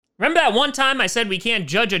Remember that one time I said we can't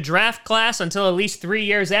judge a draft class until at least 3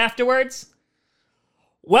 years afterwards?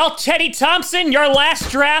 Well, Teddy Thompson, your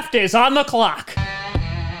last draft is on the clock.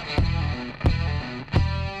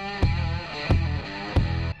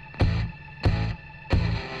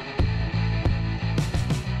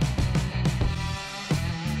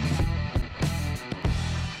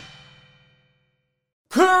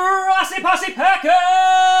 Crossy Posse Packer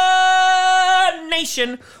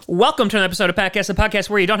Nation! Welcome to an episode of Packcast, a podcast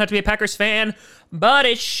where you don't have to be a Packers fan, but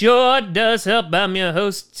it sure does help. I'm your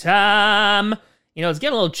host, Tom. You know, it's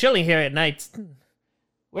getting a little chilly here at night.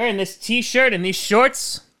 Wearing this t-shirt and these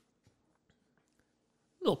shorts.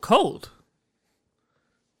 A little cold.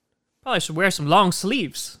 Probably should wear some long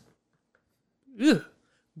sleeves. Ugh.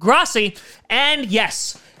 Grossi, and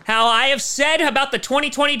yes, how I have said about the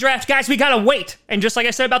 2020 draft, guys, we gotta wait. And just like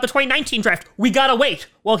I said about the 2019 draft, we gotta wait.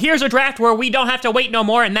 Well, here's a draft where we don't have to wait no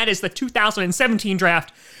more, and that is the 2017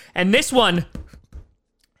 draft. And this one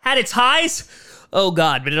had its highs, oh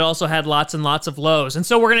God, but it also had lots and lots of lows. And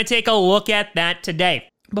so we're gonna take a look at that today.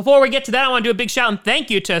 Before we get to that, I want to do a big shout and thank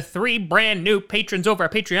you to 3 brand new patrons over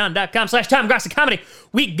at patreon.com/TomGrossiComedy.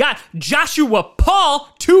 We got Joshua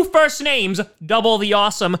Paul, 2 first names, double the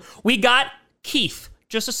awesome. We got Keith,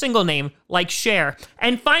 just a single name, like Cher.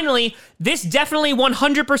 And finally, this definitely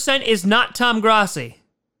 100% is not Tom Grossi.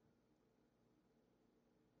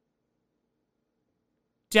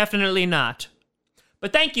 Definitely not.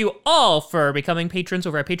 But thank you all for becoming patrons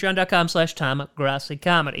over at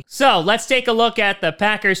patreon.com/TomGrossiComedy. So let's take a look at the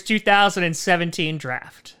Packers 2017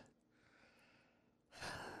 draft.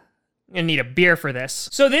 I'm gonna need a beer for this.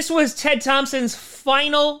 So this was Ted Thompson's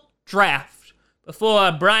final draft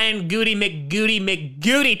before Brian Goody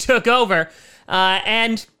McGoody took over.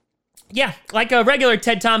 And yeah, like a regular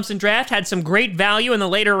Ted Thompson draft, had some great value in the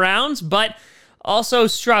later rounds, but also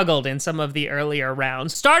struggled in some of the earlier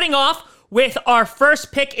rounds. Starting off with our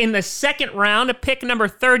first pick in the second round, pick number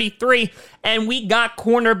 33, and we got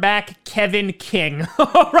cornerback Kevin King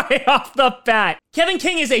right off the bat. Kevin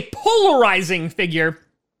King is a polarizing figure,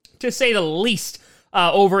 to say the least,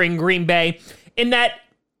 over in Green Bay, in that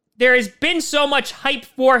there has been so much hype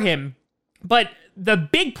for him, but the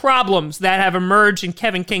big problems that have emerged in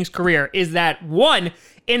Kevin King's career is that, one,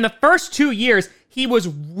 in the first 2 years, he was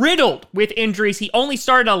riddled with injuries. He only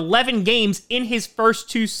started 11 games in his first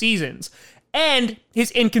 2 seasons, and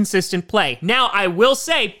his inconsistent play. Now, I will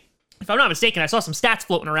say, if I'm not mistaken, I saw some stats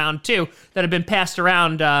floating around, too, that have been passed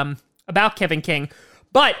around about Kevin King,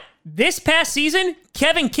 but this past season,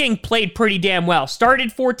 Kevin King played pretty damn well.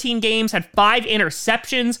 Started 14 games, had 5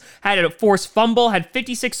 interceptions, had a forced fumble, had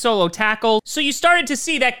 56 solo tackles. So you started to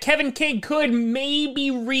see that Kevin King could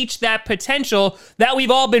maybe reach that potential that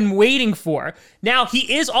we've all been waiting for. Now,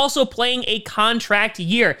 he is also playing a contract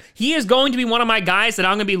year. He is going to be one of my guys that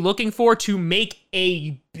I'm going to be looking for to make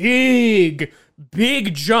a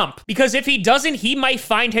big jump, because if he doesn't, he might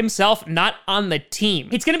find himself not on the team.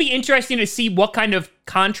 It's going to be interesting to see what kind of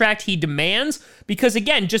contract he demands, because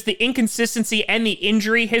again, just the inconsistency and the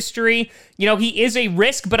injury history, you know, he is a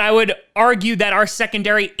risk, but I would argue that our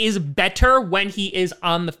secondary is better when he is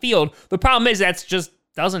on the field. The problem is that's just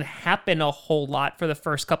doesn't happen a whole lot for the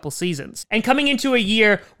first couple seasons. And coming into a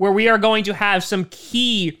year where we are going to have some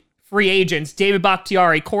key free agents, David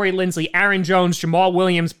Bakhtiari, Corey Linsley, Aaron Jones, Jamal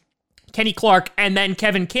Williams, Kenny Clark, and then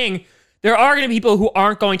Kevin King, there are going to be people who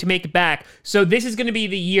aren't going to make it back. So this is going to be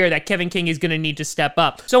the year that Kevin King is going to need to step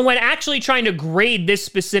up. So when actually trying to grade this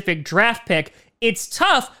specific draft pick, it's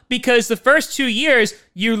tough because the first 2 years,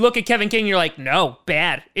 you look at Kevin King, you're like, no,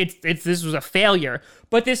 bad. This was a failure.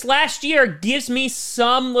 But this last year gives me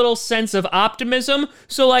some little sense of optimism.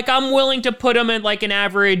 So like, I'm willing to put him at like an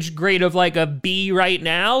average grade of like a B right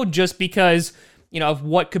now, just because, you know, of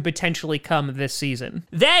what could potentially come this season.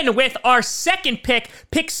 Then with our second pick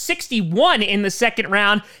 61 in the second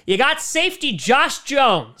round, you got safety Josh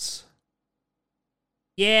Jones.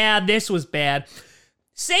 Yeah, this was bad.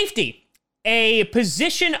 Safety, a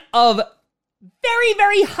position of very,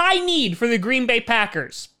 very high need for the Green Bay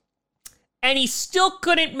Packers, and he still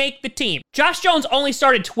couldn't make the team. Josh Jones only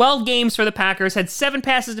started 12 games for the Packers, had 7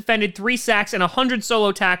 passes defended, 3 sacks, and 100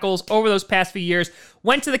 solo tackles over those past few years,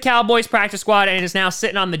 went to the Cowboys practice squad, and is now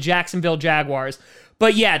sitting on the Jacksonville Jaguars.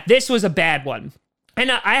 But yeah, this was a bad one. And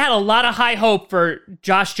I had a lot of high hope for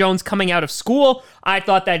Josh Jones coming out of school. I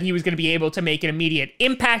thought that he was going to be able to make an immediate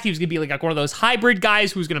impact. He was going to be like one of those hybrid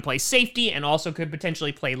guys who's going to play safety and also could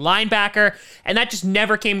potentially play linebacker. And that just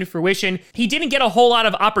never came to fruition. He didn't get a whole lot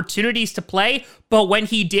of opportunities to play, but when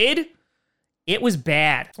he did, it was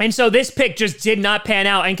bad. And so this pick just did not pan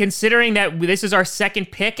out. And considering that this is our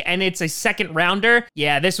second pick and it's a second rounder,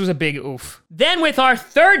 yeah, this was a big oof. Then with our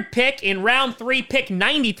third pick in round 3, pick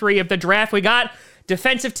 93 of the draft, we got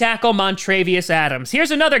defensive tackle Montravius Adams.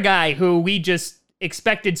 Here's another guy who we just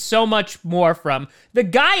expected so much more from. The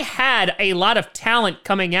guy had a lot of talent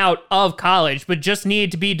coming out of college, but just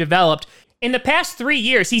needed to be developed. In the past 3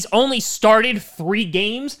 years, he's only started 3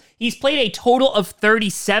 games. He's played a total of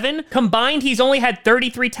 37. Combined, he's only had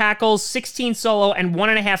 33 tackles, 16 solo, and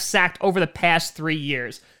 1.5 sacked over the past 3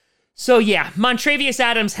 years. So yeah, Montravius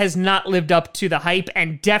Adams has not lived up to the hype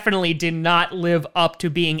and definitely did not live up to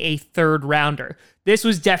being a third rounder. This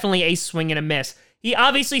was definitely a swing and a miss. He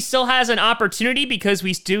obviously still has an opportunity because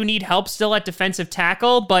we do need help still at defensive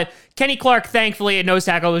tackle, but Kenny Clark, thankfully, at nose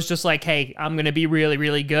tackle was just like, hey, I'm going to be really,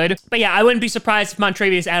 really good. But yeah, I wouldn't be surprised if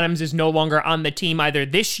Montravius Adams is no longer on the team either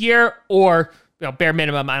this year or, bare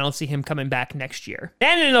minimum, I don't see him coming back next year.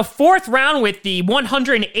 Then in the 4th round with the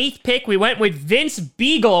 108th pick, we went with Vince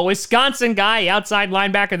Biegel, a Wisconsin guy, outside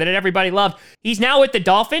linebacker that everybody loved. He's now with the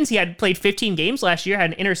Dolphins. He had played 15 games last year,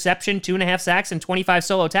 had an interception, 2.5 sacks, and 25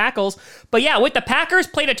 solo tackles. But yeah, with the Packers,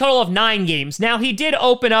 played a total of 9 games. Now, he did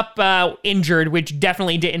open up injured, which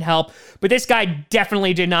definitely didn't help. But this guy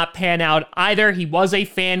definitely did not pan out either. He was a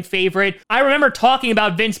fan favorite. I remember talking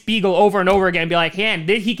about Vince Biegel over and over again, be like, man,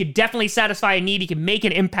 he could definitely satisfy a need. He can make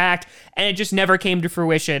an impact, and it just never came to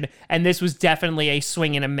fruition, and this was definitely a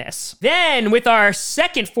swing and a miss. Then, with our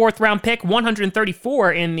second 4th round pick,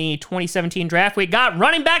 134 in the 2017 draft, we got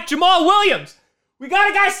running back Jamaal Williams. We got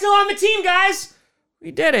a guy still on the team, guys. We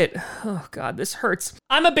did it. Oh, God, this hurts.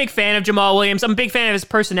 I'm a big fan of Jamaal Williams. I'm a big fan of his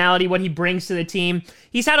personality, what he brings to the team.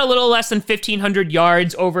 He's had a little less than 1,500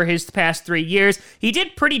 yards over his past 3 years. He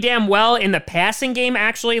did pretty damn well in the passing game,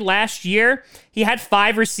 actually, last year. He had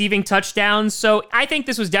 5 receiving touchdowns, so I think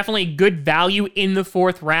this was definitely good value in the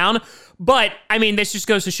 4th round. But, I mean, this just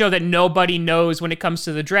goes to show that nobody knows when it comes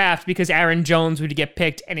to the draft because Aaron Jones would get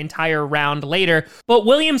picked an entire round later. But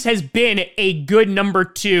Williams has been a good number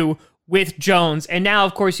 2 with Jones. And now,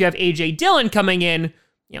 of course, you have A.J. Dillon coming in.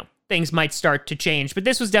 Things might start to change. But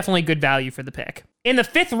this was definitely good value for the pick. In the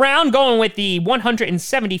 5th round, going with the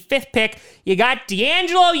 175th pick, you got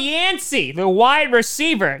D'Angelo Yancey, the wide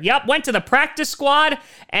receiver. Yep, went to the practice squad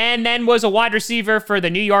and then was a wide receiver for the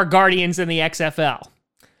New York Guardians in the XFL.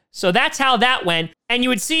 So that's how that went. And you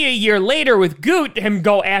would see a year later with Goot, him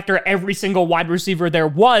go after every single wide receiver there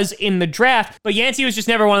was in the draft. But Yancey was just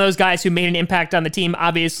never one of those guys who made an impact on the team.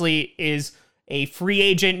 Obviously is a free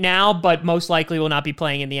agent now, but most likely will not be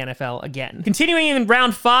playing in the NFL again. Continuing in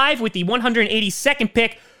round 5 with the 182nd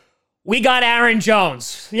pick, we got Aaron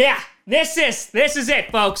Jones. Yeah, this is it,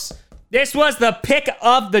 folks. This was the pick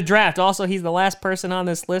of the draft. Also, he's the last person on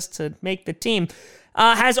this list to make the team.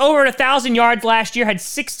 Has over 1,000 yards last year, had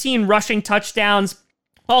 16 rushing touchdowns,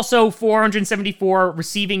 also 474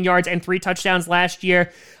 receiving yards and 3 touchdowns last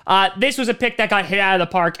year. This was a pick that got hit out of the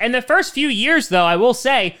park. And the first few years, though, I will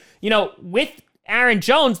say, with Aaron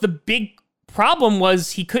Jones, the big problem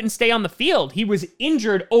was he couldn't stay on the field. He was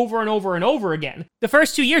injured over and over and over again. The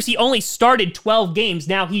first 2 years, he only started 12 games.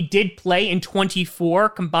 Now, he did play in 24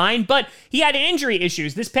 combined, but he had injury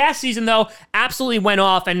issues. This past season, though, absolutely went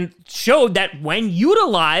off and showed that when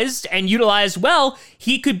utilized, and utilized well,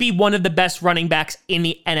 he could be one of the best running backs in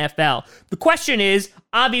the NFL. The question is,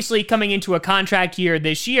 obviously, coming into a contract year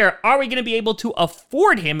this year, are we going to be able to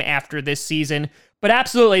afford him after this season? But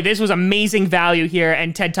absolutely, this was amazing value here,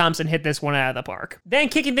 and Ted Thompson hit this one out of the park. Then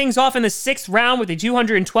kicking things off in the 6th round with the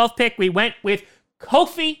 212th pick, we went with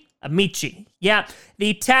Kofi Amici. Yeah,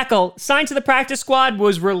 the tackle signed to the practice squad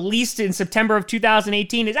was released in September of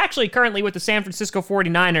 2018. Is actually currently with the San Francisco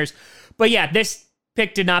 49ers. But yeah, this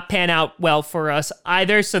pick did not pan out well for us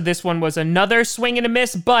either, so this one was another swing and a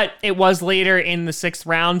miss, but it was later in the 6th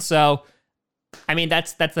round, so I mean,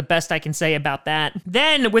 that's the best I can say about that.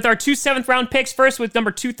 Then, with our 2 7th-round picks, first with number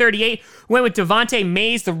 238, we went with Devontae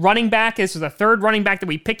Mays, the running back. This was the 3rd running back that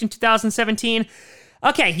we picked in 2017.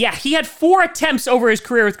 Okay, yeah, he had 4 attempts over his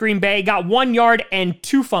career with Green Bay, got 1 yard and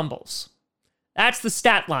 2 fumbles. That's the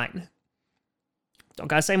stat line. Don't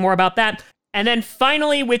gotta say more about that. And then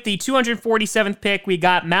finally, with the 247th pick, we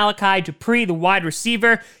got Malachi Dupree, the wide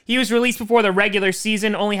receiver. He was released before the regular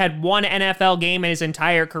season, only had 1 NFL game in his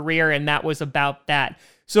entire career, and that was about that.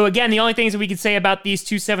 So again, the only things that we could say about these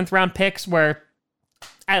 2 7th-round picks were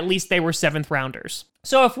at least they were 7th-rounders.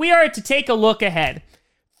 So if we are to take a look ahead,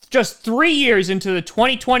 just 3 years into the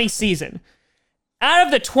 2020 season, out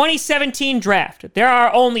of the 2017 draft, there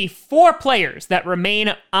are only 4 players that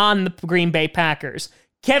remain on the Green Bay Packers.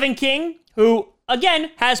 Kevin King, who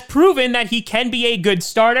again, has proven that he can be a good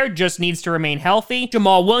starter, just needs to remain healthy.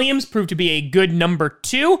 Jamal Williams proved to be a good number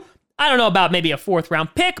 2. I don't know about maybe a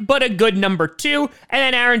 4th-round pick, but a good number 2. And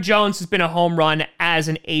then Aaron Jones has been a home run as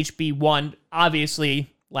an HB1, obviously,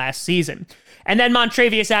 last season. And then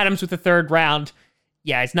Montravius Adams with the 3rd round.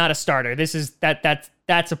 Yeah, it's not a starter.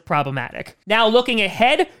 That's a problematic. Now, looking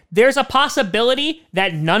ahead, there's a possibility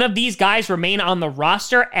that none of these guys remain on the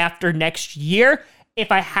roster after next year.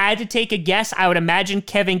 If I had to take a guess, I would imagine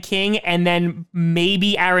Kevin King and then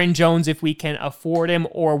maybe Aaron Jones if we can afford him,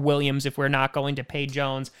 or Williams if we're not going to pay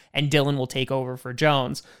Jones, and Dillon will take over for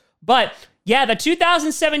Jones. But yeah, the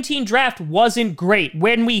 2017 draft wasn't great.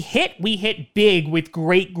 When we hit big with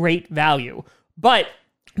great value. But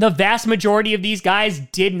the vast majority of these guys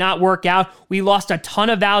did not work out. We lost a ton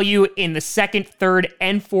of value in the 2nd, 3rd,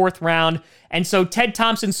 and 4th round. And so Ted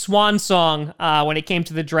Thompson's swan song when it came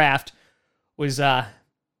to the draft wasn't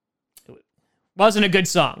a good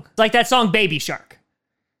song. It's like that song Baby Shark.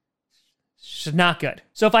 It's not good.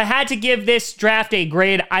 So if I had to give this draft a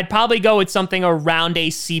grade, I'd probably go with something around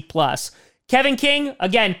a C+. Kevin King,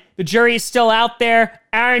 again, the jury is still out there.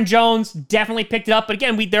 Aaron Jones definitely picked it up, but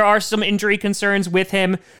again, there are some injury concerns with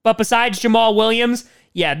him. But besides Jamal Williams,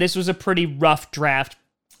 yeah, this was a pretty rough draft.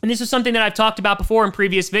 And this is something that I've talked about before in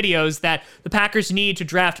previous videos, that the Packers need to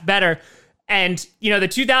draft better. And, the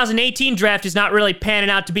 2018 draft is not really panning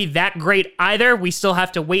out to be that great either. We still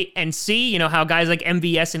have to wait and see, how guys like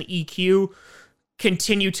MVS and EQ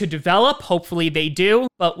continue to develop. Hopefully they do,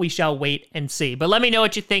 but we shall wait and see. But let me know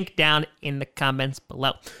what you think down in the comments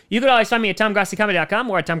below. You can always find me at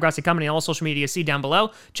TomGrassiComedy.com or at TomGrassiComedy on all social media. See down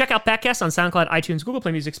below. Check out Patcast on SoundCloud, iTunes, Google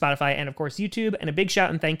Play Music, Spotify, and of course YouTube. And a big shout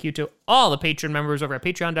and thank you to all the Patreon members over at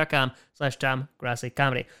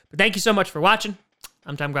patreon.com/TomGrassiComedy. But thank you so much for watching.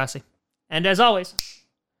 I'm Tom Grassi. And as always,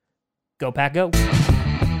 go Pack Go.